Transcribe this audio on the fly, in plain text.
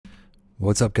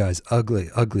What's up, guys?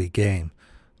 Ugly, ugly game.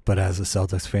 But as a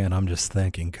Celtics fan, I'm just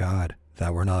thanking God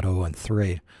that we're not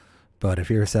 0-3. But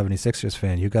if you're a 76ers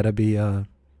fan, you got to be,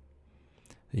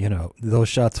 those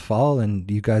shots fall and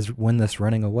you guys win this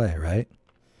running away, right?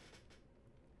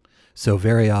 So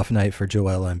very off night for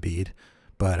Joel Embiid.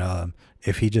 But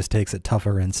if he just takes it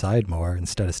tougher inside more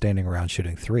instead of standing around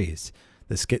shooting threes,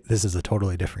 this is a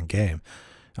totally different game.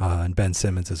 And Ben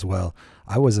Simmons as well.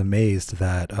 I was amazed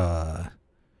that Al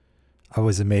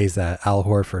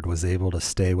Horford was able to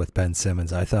stay with Ben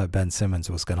Simmons. I thought Ben Simmons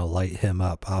was going to light him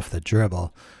up off the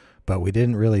dribble, but we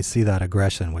didn't really see that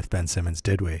aggression with Ben Simmons,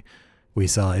 did we? We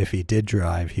saw if he did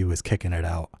drive, he was kicking it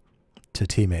out to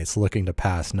teammates, looking to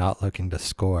pass, not looking to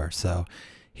score. So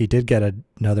he did get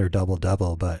another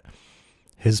double-double, but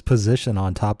his position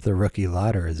on top of the rookie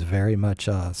ladder is very much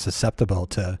susceptible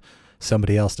to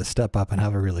somebody else to step up and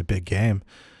have a really big game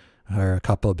or a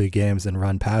couple of big games and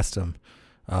run past him.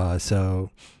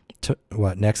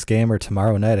 Next game or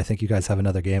tomorrow night, I think you guys have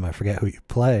another game. I forget who you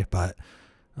play, but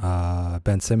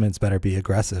Ben Simmons better be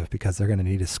aggressive because they're going to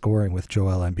need his scoring with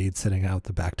Joel Embiid sitting out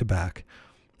the back-to-back.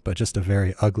 But just a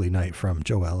very ugly night from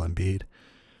Joel Embiid.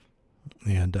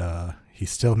 And he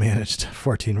still managed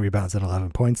 14 rebounds and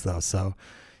 11 points, though. So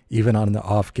even on the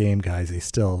off game, guys, he's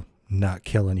still not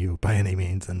killing you by any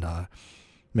means and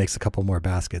makes a couple more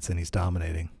baskets and he's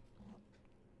dominating.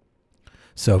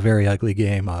 So very ugly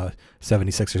game.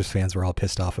 76ers fans were all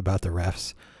pissed off about the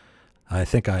refs. I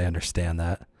think I understand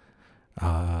that.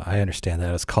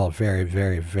 It was called very,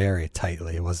 very, very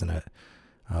tightly, wasn't it?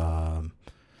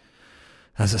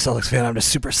 As a Celtics fan, I'm just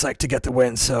super psyched to get the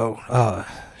win. So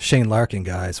Shane Larkin,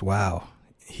 guys, wow.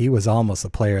 He was almost the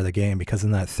player of the game because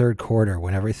in that third quarter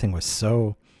when when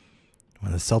the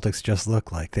Celtics just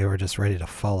looked like they were just ready to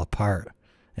fall apart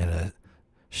in a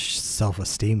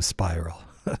self-esteem spiral,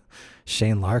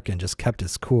 Shane Larkin just kept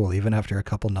his cool even after a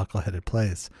couple knuckleheaded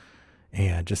plays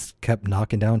and just kept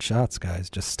knocking down shots, guys.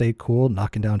 Just stayed cool,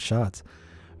 knocking down shots.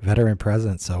 Veteran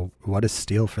presence. So what a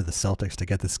steal for the Celtics to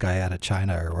get this guy out of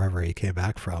China or wherever he came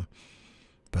back from.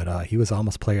 But he was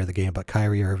almost player of the game, but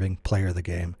Kyrie Irving, player of the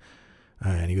game.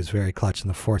 And he was very clutch in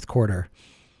the fourth quarter.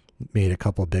 Made a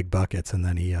couple of big buckets, and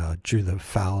then he drew the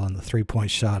foul on the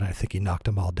three-point shot, and I think he knocked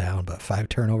them all down. But 5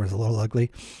 turnovers, a little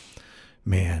ugly.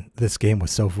 Man, this game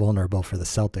was so vulnerable for the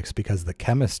Celtics because the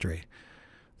chemistry.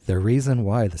 The reason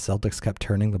why the Celtics kept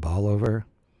turning the ball over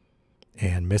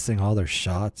and missing all their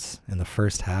shots in the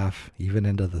first half, even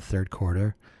into the third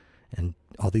quarter, and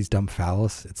all these dumb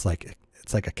fouls, it's like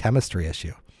a chemistry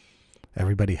issue.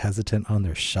 Everybody hesitant on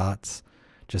their shots,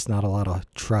 just not a lot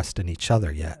of trust in each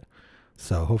other yet.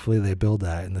 So hopefully they build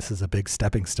that, and this is a big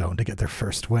stepping stone to get their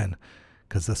first win,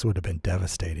 because this would have been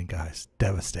devastating, guys,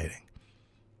 devastating.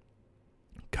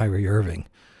 Kyrie Irving,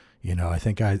 I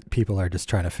think people are just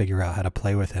trying to figure out how to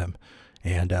play with him,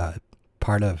 and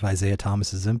part of Isaiah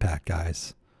Thomas's impact,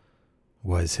 guys,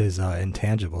 was his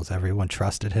intangibles. Everyone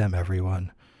trusted him.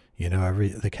 Everyone,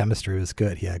 the chemistry was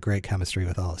good. He had great chemistry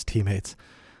with all his teammates.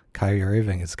 Kyrie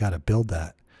Irving has got to build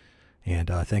that. And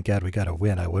thank God we got a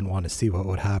win. I wouldn't want to see what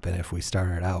would happen if we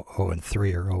started out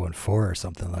 0-3 or 0-4 or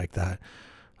something like that.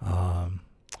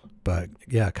 But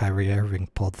yeah, Kyrie Irving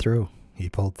pulled through. He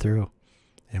pulled through,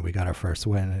 and we got our first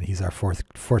win. And he's our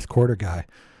fourth quarter guy.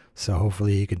 So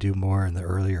hopefully he can do more in the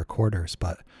earlier quarters.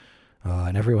 But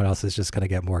and everyone else is just going to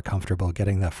get more comfortable.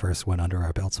 Getting that first win under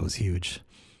our belts was huge.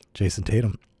 Jason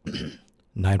Tatum,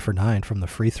 9 for 9 from the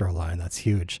free throw line. That's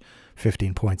huge.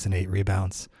 15 points and 8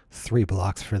 rebounds. 3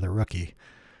 blocks for the rookie.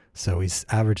 So he's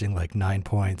averaging like 9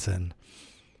 points and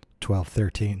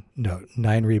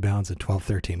 9 rebounds and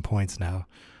 13 points now.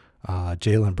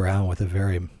 Jaylen Brown with a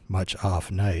very much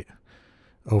off night.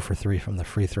 0 for 3 from the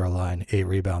free throw line. 8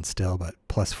 rebounds still, but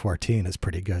plus 14 is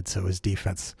pretty good. So his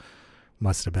defense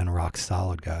must have been rock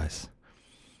solid, guys.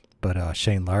 But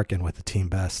Shane Larkin with the team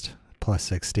best, plus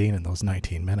 16 in those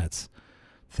 19 minutes.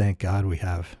 Thank God we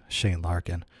have Shane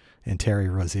Larkin. And Terry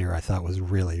Rozier I thought was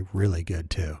really, really good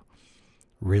too.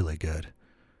 Really good.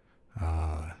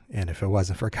 And if it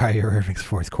wasn't for Kyrie Irving's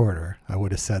fourth quarter, I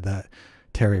would have said that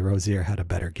Terry Rozier had a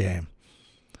better game.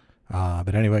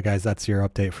 But anyway, guys, that's your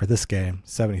update for this game.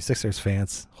 76ers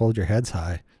fans, hold your heads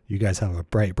high. You guys have a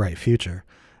bright, bright future.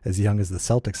 As young as the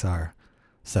Celtics are,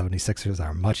 76ers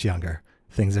are much younger.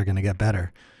 Things are going to get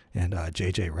better. And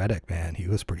JJ Redick, man, he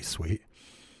was pretty sweet.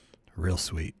 Real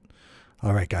sweet.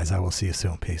 All right, guys, I will see you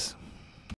soon. Peace.